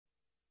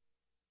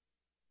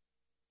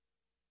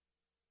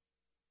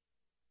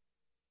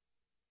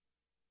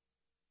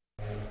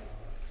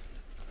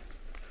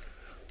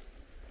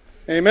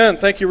Amen.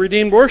 Thank you,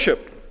 Redeemed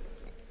Worship.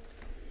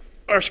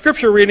 Our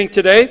scripture reading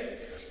today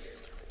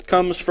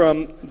comes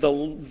from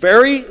the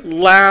very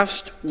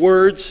last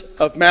words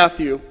of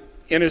Matthew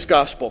in his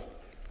gospel,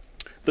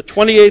 the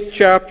 28th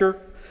chapter,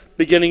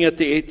 beginning at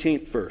the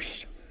 18th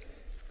verse.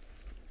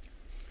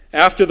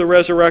 After the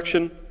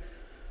resurrection,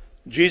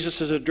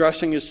 Jesus is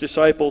addressing his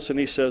disciples, and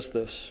he says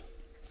this.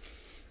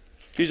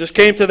 Jesus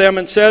came to them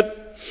and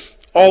said,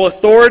 "All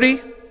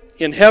authority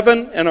in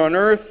heaven and on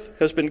earth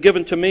has been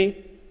given to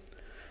me.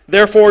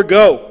 Therefore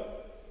go,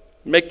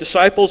 make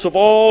disciples of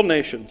all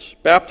nations,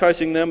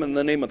 baptizing them in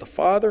the name of the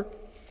Father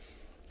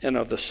and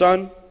of the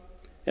Son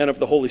and of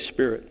the Holy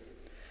Spirit,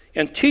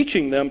 and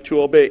teaching them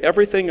to obey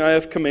everything I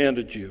have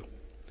commanded you.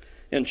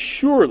 And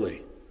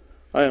surely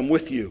I am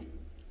with you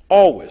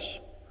always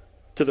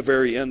to the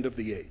very end of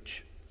the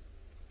age."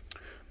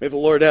 May the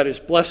Lord add his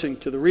blessing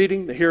to the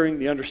reading, the hearing,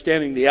 the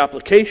understanding, the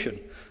application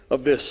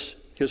of this,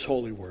 his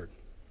holy word.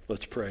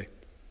 Let's pray.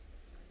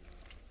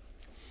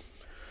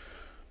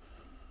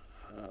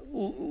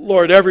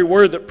 Lord, every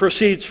word that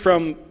proceeds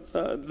from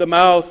the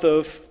mouth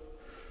of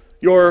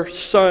your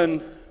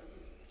Son,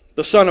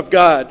 the Son of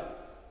God,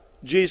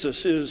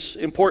 Jesus, is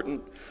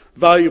important,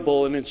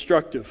 valuable, and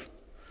instructive.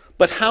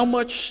 But how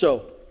much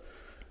so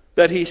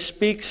that he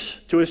speaks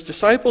to his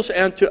disciples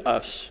and to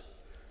us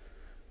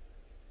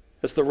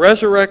as the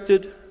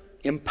resurrected,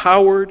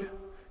 empowered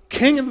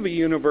King of the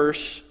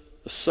universe,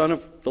 the Son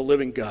of the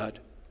living God,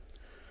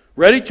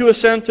 ready to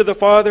ascend to the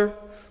Father,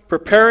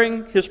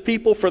 preparing his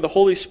people for the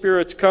Holy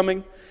Spirit's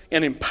coming,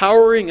 and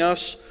empowering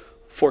us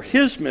for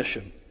his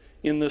mission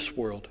in this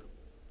world.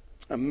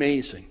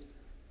 Amazing,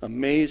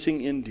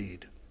 amazing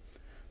indeed.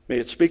 May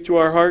it speak to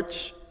our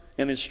hearts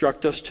and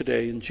instruct us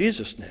today in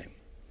Jesus' name.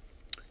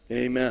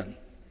 Amen.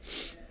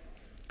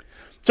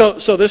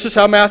 So this is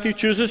how Matthew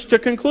chooses to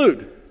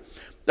conclude.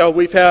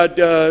 We've had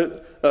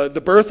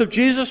the birth of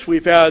Jesus,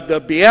 we've had the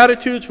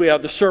Beatitudes, we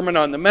had the Sermon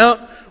on the Mount,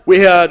 we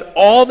had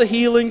all the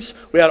healings,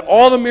 we had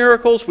all the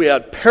miracles, we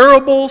had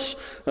parables,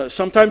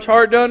 sometimes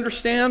hard to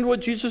understand what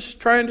Jesus is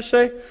trying to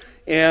say,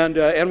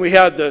 and we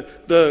had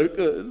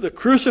the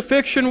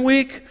crucifixion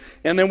week,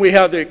 and then we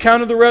have the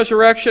account of the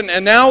resurrection,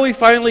 and now we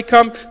finally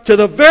come to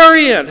the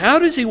very end. How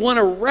does he want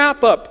to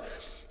wrap up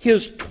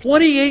his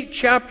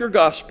 28-chapter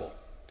gospel?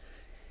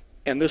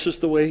 And this is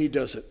the way he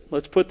does it.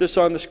 Let's put this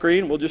on the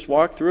screen. We'll just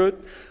walk through it.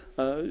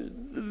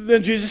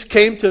 Then Jesus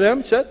came to them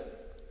and said,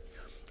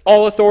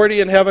 "All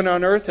authority in heaven and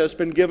on earth has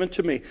been given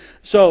to me."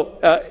 So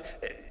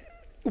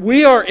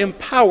we are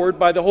empowered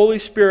by the Holy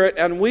Spirit,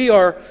 and we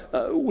are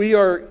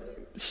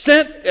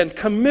sent and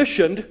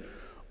commissioned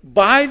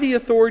by the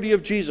authority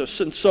of Jesus.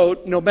 And so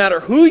no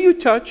matter who you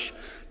touch,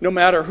 no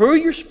matter who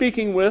you're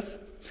speaking with,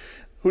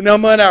 no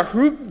matter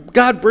who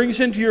God brings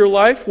into your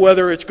life,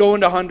 whether it's going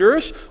to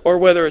Honduras or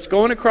whether it's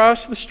going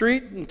across the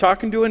street and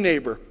talking to a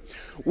neighbor,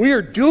 we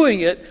are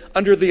doing it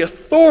under the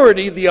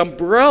authority, the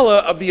umbrella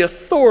of the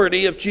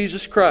authority of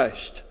Jesus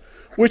Christ,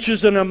 which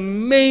is an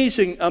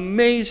amazing,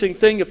 amazing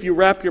thing if you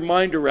wrap your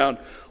mind around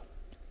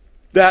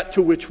that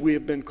to which we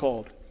have been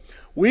called.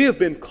 We have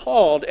been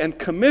called and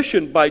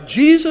commissioned by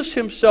Jesus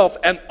himself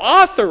and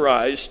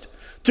authorized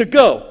to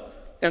go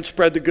and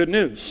spread the good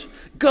news.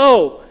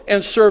 Go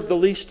and serve the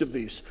least of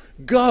these.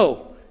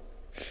 Go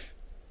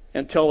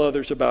and tell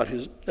others about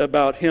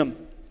him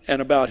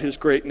and about his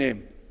great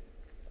name.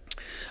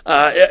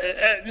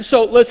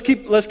 So let's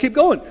keep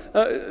going.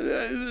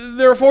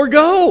 Therefore,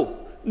 go.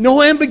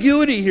 No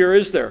ambiguity here,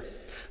 is there?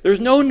 There's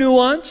no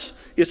nuance.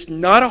 It's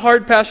not a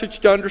hard passage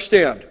to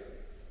understand.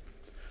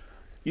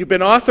 You've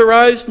been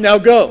authorized, now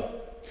go.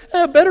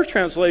 A better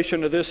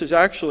translation of this is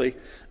actually,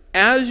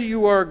 as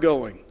you are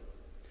going.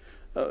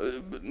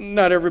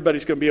 Not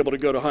everybody's going to be able to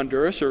go to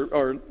Honduras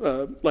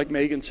or like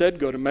Megan said,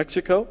 go to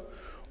Mexico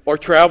or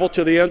travel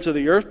to the ends of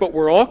the earth, but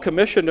we're all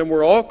commissioned and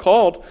we're all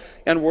called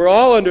and we're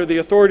all under the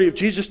authority of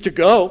Jesus to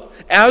go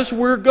as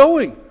we're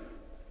going.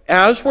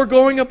 As we're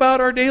going about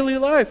our daily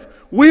life.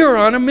 We are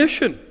on a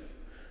mission.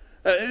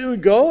 We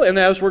go, and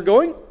as we're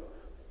going,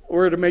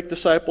 we're to make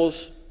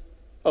disciples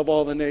of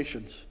all the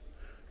nations.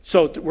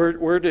 So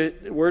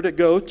we're to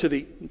go to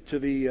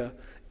the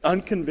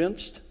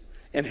unconvinced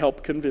and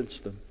help convince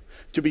them.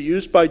 To be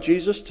used by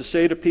Jesus to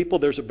say to people,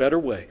 there's a better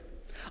way.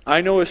 I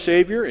know a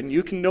Savior, and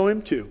you can know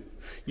him too.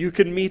 You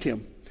can meet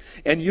him,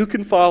 and you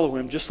can follow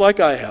him just like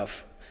I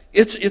have.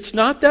 It's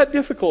not that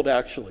difficult,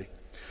 actually.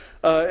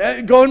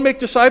 Go and make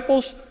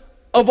disciples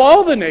of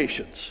all the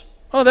nations.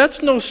 Oh,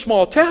 that's no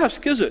small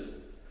task, is it?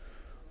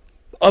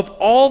 Of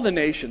all the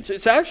nations.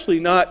 It's actually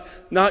not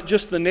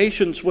just the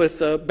nations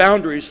with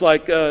boundaries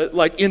like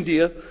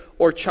India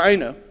or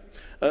China.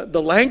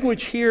 The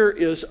language here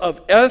is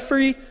of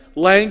every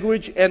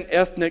language and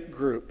ethnic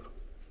group.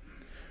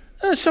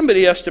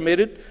 Somebody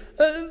estimated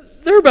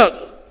there are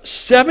about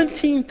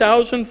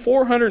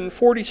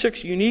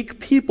 17,446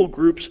 unique people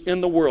groups in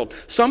the world.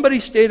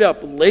 Somebody stayed up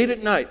late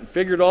at night and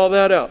figured all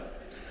that out.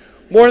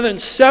 More than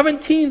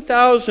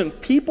 17,000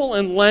 people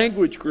and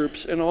language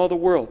groups in all the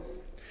world.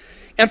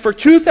 And for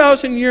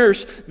 2,000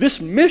 years, this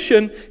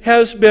mission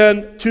has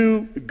been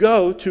to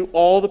go to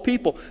all the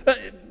people.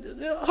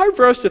 Hard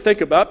for us to think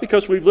about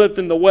because we've lived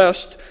in the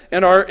West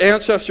and our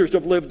ancestors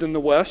have lived in the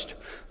West.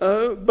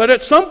 But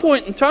at some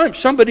point in time,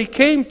 somebody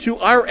came to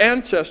our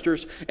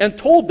ancestors and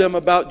told them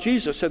about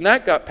Jesus. And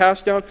that got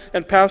passed down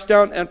and passed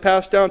down and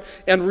passed down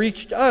and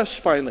reached us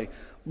finally.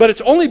 But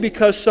it's only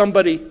because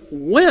somebody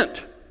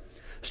went.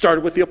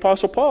 Started with the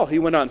Apostle Paul. He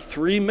went on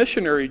 3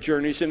 missionary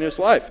journeys in his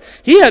life.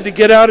 He had to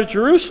get out of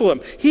Jerusalem.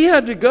 He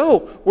had to go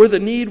where the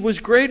need was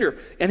greater.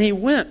 And he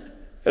went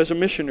as a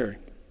missionary.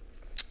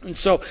 And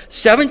so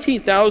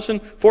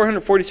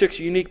 17,446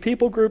 unique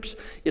people groups.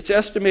 It's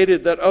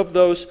estimated that of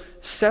those,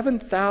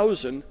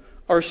 7,000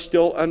 are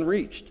still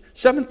unreached.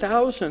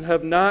 7,000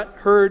 have not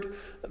heard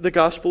the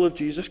gospel of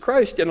Jesus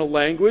Christ in a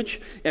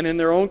language and in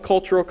their own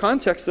cultural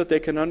context that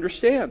they can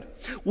understand.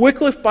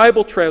 Wycliffe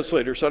Bible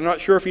Translators, I'm not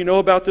sure if you know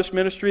about this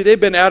ministry, they've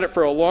been at it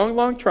for a long,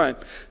 long time,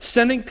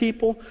 sending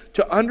people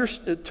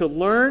to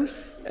learn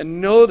and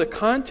know the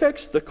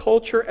context, the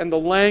culture, and the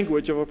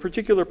language of a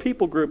particular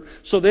people group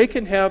so they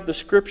can have the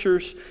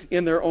scriptures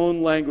in their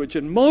own language.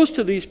 And most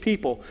of these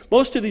people,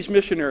 most of these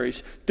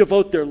missionaries,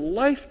 devote their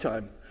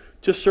lifetime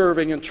to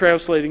serving and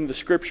translating the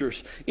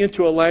scriptures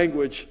into a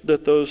language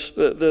that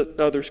that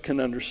others can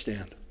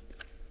understand.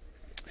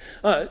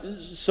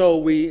 So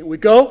we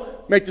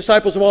go, make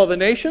disciples of all the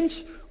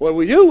nations. What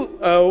we do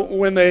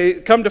when they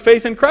come to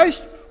faith in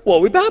Christ?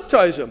 Well, we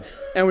baptize them.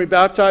 And we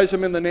baptize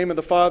them in the name of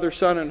the Father,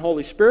 Son, and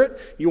Holy Spirit.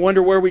 You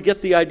wonder where we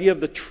get the idea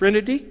of the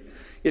Trinity?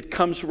 It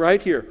comes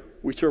right here.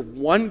 We serve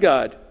one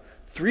God,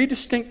 3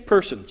 distinct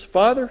persons,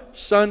 Father,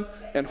 Son,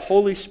 and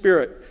Holy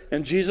Spirit.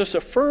 And Jesus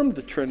affirmed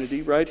the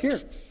Trinity right here.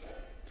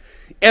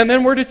 And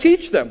then we're to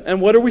teach them. And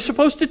what are we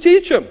supposed to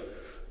teach them?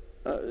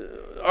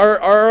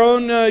 Our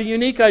own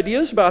unique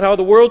ideas about how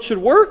the world should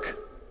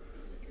work?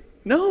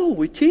 No,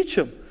 we teach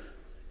them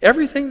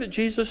everything that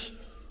Jesus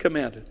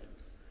commanded.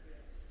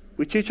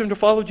 We teach them to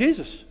follow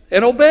Jesus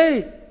and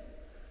obey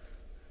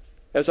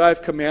as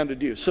I've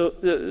commanded you. So,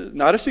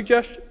 not a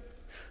suggestion.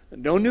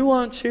 No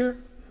nuance here.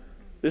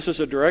 This is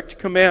a direct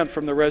command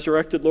from the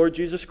resurrected Lord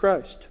Jesus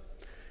Christ.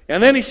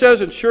 And then he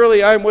says, and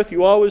surely I am with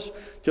you always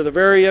to the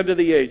very end of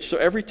the age. So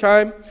every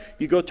time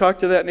you go talk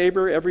to that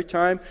neighbor, every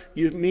time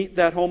you meet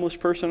that homeless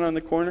person on the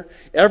corner,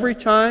 every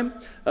time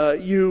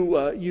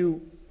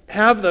you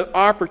have the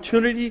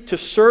opportunity to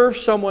serve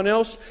someone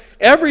else,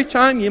 every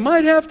time you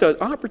might have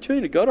the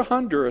opportunity to go to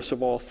Honduras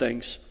of all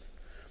things,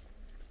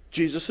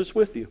 Jesus is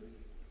with you.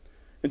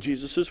 And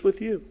Jesus is with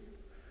you.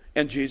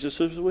 And Jesus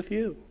is with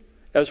you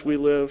as we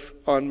live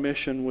on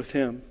mission with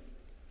him.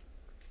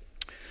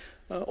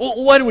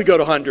 Why do we go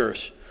to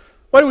Honduras?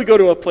 Why do we go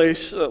to a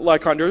place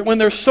like Honduras when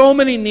there's so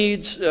many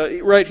needs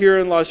right here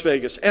in Las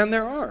Vegas? And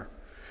there are.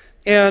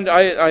 And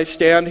I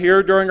stand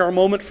here during our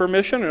moment for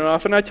mission, and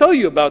often I tell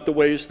you about the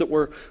ways that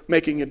we're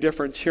making a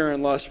difference here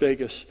in Las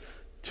Vegas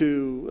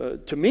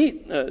to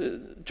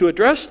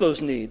address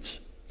those needs.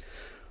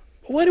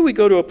 Why do we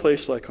go to a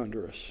place like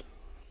Honduras?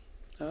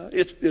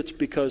 It's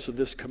because of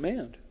this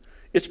command.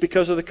 It's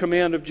because of the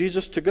command of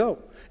Jesus to go,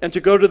 and to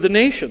go to the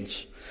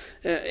nations.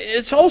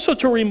 It's also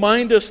to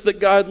remind us that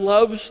God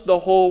loves the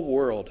whole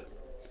world.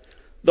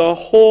 The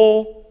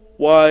whole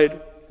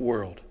wide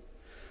world.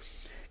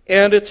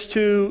 And it's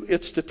to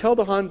tell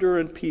the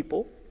Honduran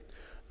people,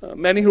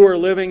 many who are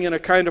living in a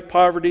kind of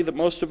poverty that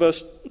most of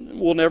us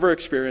will never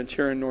experience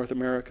here in North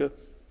America,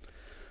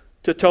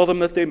 to tell them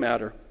that they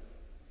matter,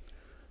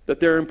 that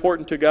they're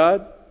important to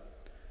God,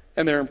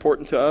 and they're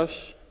important to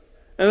us,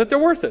 and that they're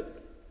worth it.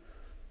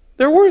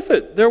 They're worth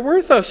it. They're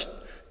worth us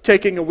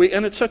taking a week,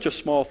 and it's such a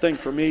small thing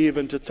for me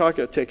even to talk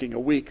about taking a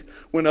week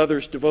when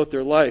others devote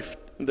their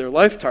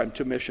lifetime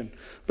to mission.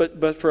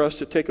 But for us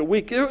to take a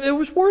week, it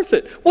was worth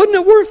it. Wasn't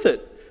it worth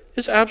it?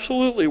 It's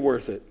absolutely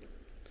worth it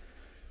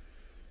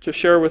to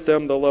share with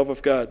them the love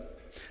of God.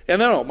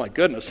 And then, oh my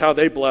goodness, how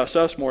they bless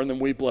us more than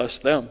we bless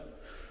them.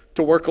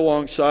 To work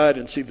alongside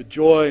and see the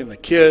joy and the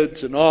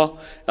kids and all.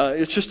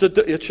 It's just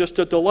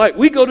a delight.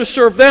 We go to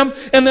serve them,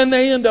 and then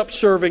they end up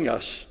serving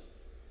us.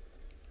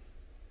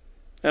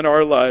 And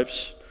our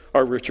lives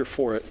are richer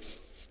for it.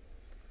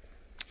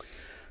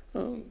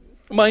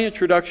 My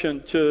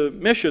introduction to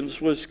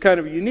missions was kind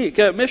of unique.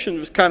 Mission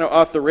was kind of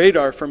off the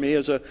radar for me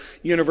as a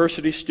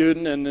university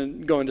student and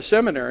then going to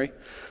seminary.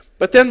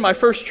 But then my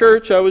first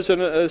church, I was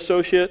an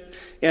associate,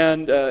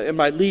 and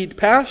my lead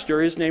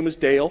pastor, his name was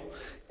Dale,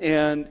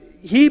 and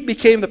he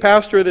became the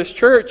pastor of this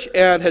church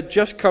and had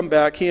just come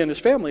back, he and his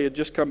family had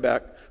just come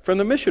back from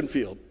the mission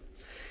field.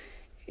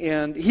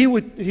 And he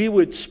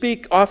would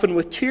speak often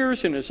with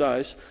tears in his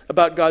eyes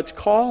about God's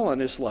call on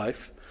his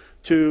life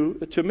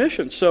to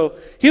mission. So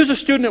he was a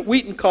student at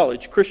Wheaton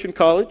College, Christian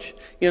college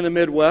in the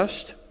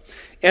Midwest.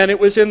 And it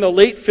was in the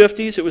late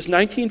 50s. It was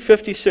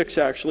 1956,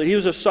 actually. He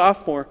was a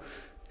sophomore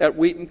at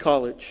Wheaton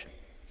College.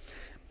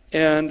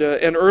 And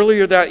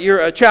earlier that year,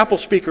 a chapel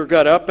speaker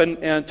got up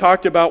and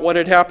talked about what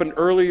had happened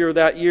earlier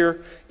that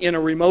year in a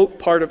remote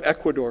part of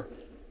Ecuador.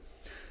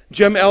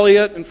 Jim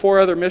Elliot and 4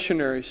 other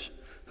missionaries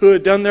who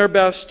had done their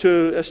best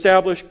to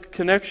establish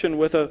connection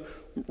with a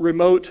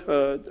remote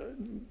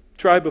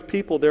tribe of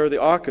people there, the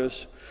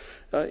Aucas,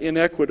 in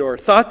Ecuador.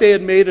 Thought they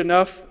had made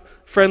enough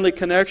friendly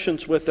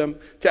connections with them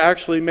to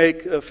actually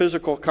make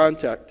physical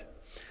contact.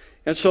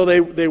 And so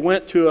they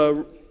went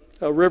to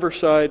a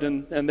riverside,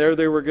 and there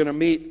they were going to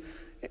meet,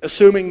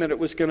 assuming that it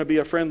was going to be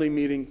a friendly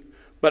meeting.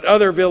 But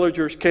other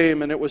villagers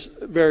came, and it was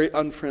a very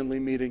unfriendly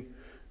meeting,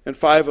 and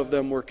 5 of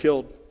them were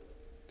killed.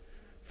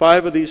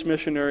 5 of these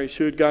missionaries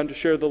who had gone to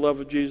share the love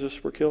of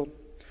Jesus were killed.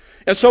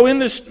 And so in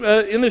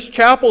this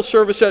chapel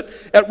service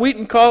at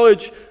Wheaton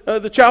College,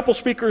 the chapel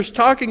speaker is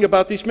talking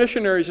about these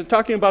missionaries and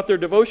talking about their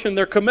devotion,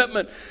 their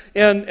commitment,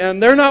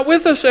 and they're not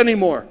with us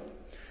anymore.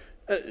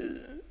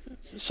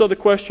 So the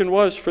question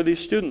was for these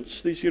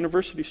students, these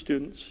university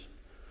students,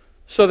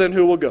 so then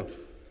who will go?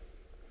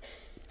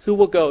 Who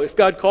will go? If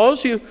God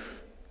calls you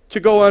to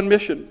go on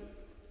mission,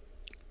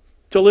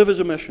 to live as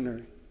a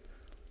missionary,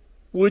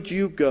 would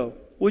you go?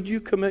 Would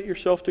you commit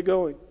yourself to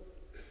going?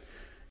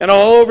 And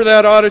all over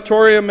that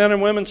auditorium, men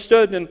and women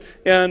stood,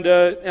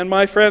 and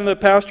my friend, the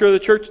pastor of the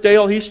church,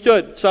 Dale, he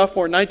stood,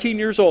 sophomore, 19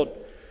 years old.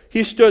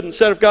 He stood and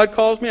said, if God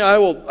calls me, I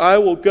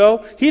will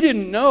go. He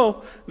didn't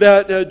know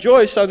that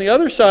Joyce, on the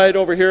other side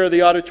over here of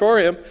the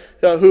auditorium,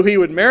 who he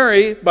would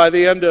marry by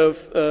the end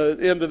of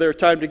their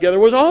time together,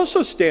 was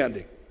also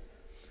standing.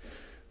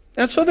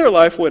 And so their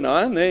life went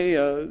on.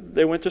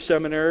 They went to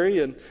seminary,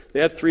 and they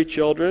had 3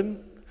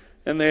 children.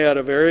 And they had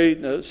a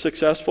very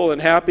successful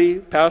and happy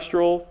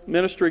pastoral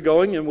ministry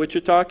going in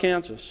Wichita,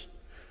 Kansas.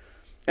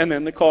 And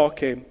then the call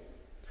came.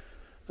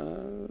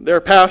 There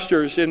are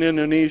pastors in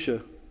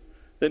Indonesia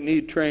that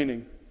need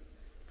training.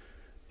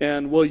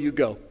 And will you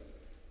go?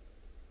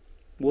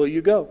 Will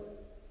you go?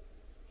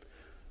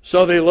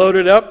 So they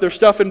loaded up their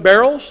stuff in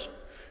barrels,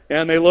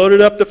 and they loaded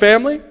up the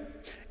family,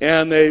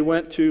 and they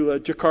went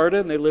to Jakarta,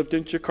 and they lived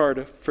in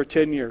Jakarta for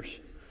 10 years,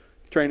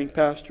 training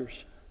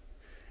pastors.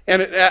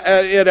 And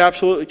it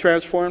absolutely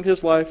transformed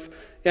his life.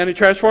 And it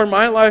transformed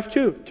my life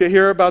too, to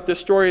hear about this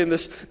story and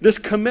this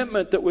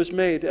commitment that was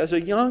made as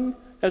a young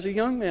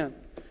man.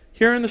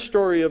 Hearing the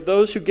story of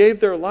those who gave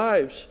their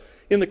lives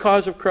in the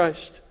cause of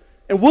Christ.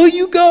 And will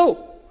you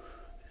go?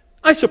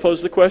 I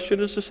suppose the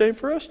question is the same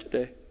for us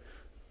today.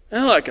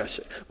 And like I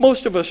said,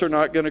 most of us are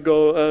not going to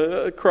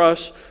go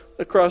across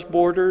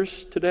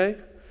borders today.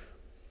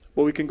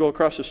 But we can go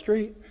across the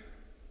street.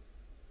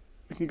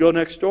 We can go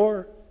next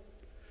door.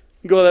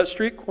 You go to that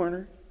street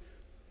corner.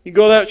 You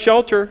go to that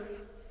shelter.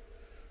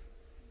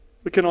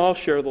 We can all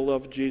share the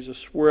love of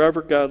Jesus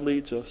wherever God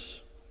leads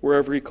us,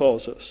 wherever He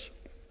calls us.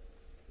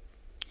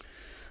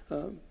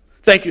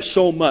 Thank you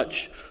so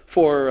much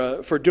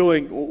for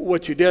doing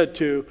what you did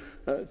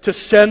to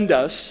send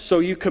us. So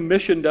you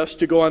commissioned us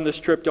to go on this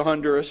trip to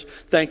Honduras.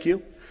 Thank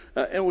you.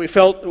 And we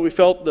felt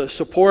the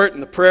support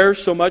and the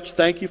prayers so much.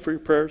 Thank you for your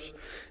prayers.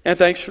 And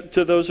thanks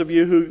to those of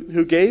you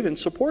who gave and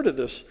supported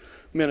this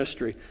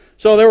ministry.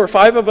 So there were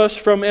 5 of us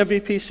from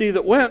MVPC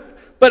that went,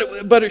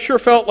 but it sure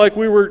felt like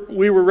we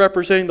were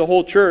representing the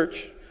whole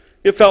church.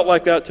 It felt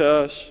like that to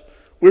us.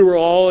 We were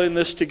all in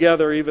this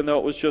together, even though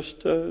it was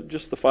just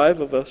the 5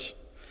 of us.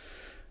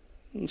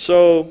 And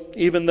so,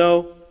 even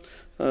though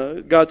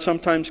God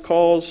sometimes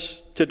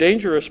calls to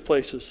dangerous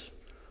places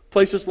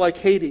like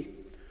Haiti,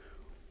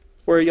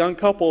 where a young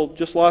couple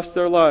just lost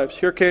their lives.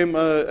 Here came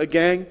a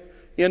gang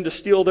in to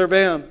steal their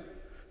van.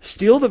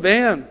 Steal the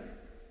van.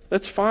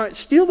 That's fine.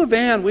 Steal the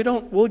van.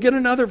 We'll get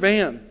another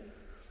van.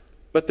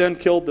 But then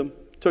killed them.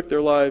 Took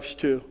their lives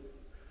too.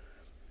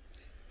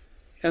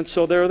 And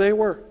so there they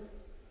were,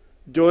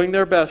 doing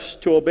their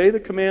best to obey the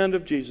command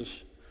of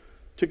Jesus,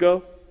 to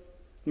go,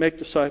 make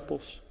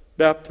disciples,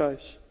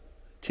 baptize,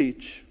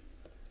 teach.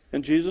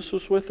 And Jesus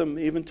was with them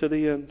even to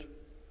the end.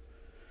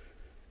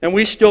 And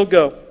we still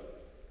go.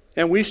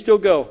 And we still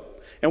go.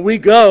 And we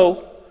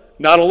go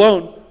not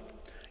alone.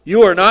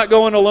 You are not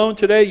going alone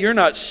today. You're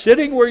not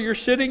sitting where you're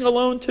sitting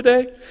alone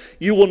today.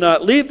 You will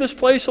not leave this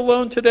place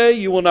alone today.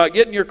 You will not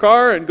get in your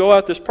car and go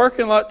out this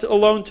parking lot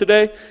alone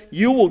today.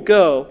 You will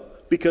go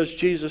because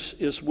Jesus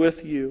is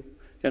with you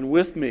and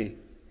with me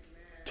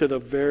to the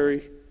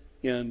very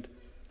end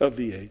of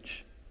the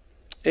age.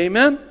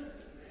 Amen?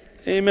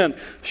 Amen.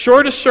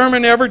 Shortest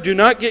sermon ever. Do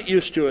not get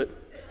used to it.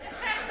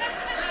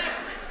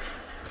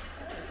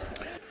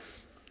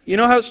 You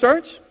know how it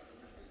starts?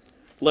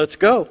 Let's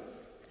go.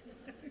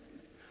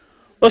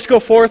 Let's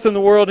go forth in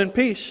the world in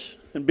peace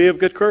and be of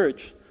good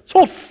courage. Let's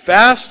hold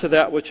fast to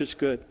that which is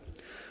good.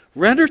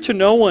 Render to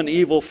no one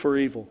evil for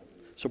evil.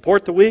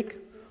 Support the weak.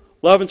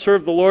 Love and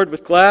serve the Lord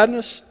with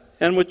gladness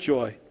and with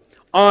joy.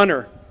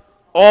 Honor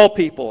all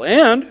people.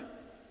 And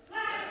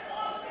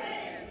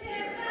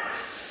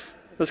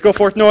let's go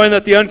forth knowing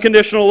that the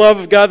unconditional love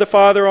of God the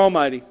Father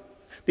Almighty,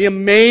 the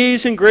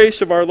amazing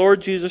grace of our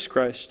Lord Jesus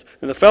Christ,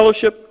 and the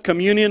fellowship,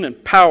 communion,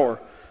 and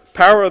power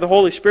of the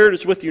Holy Spirit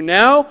is with you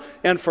now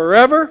and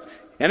forever.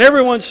 And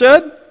everyone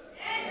said,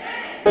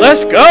 Amen.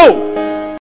 Let's go.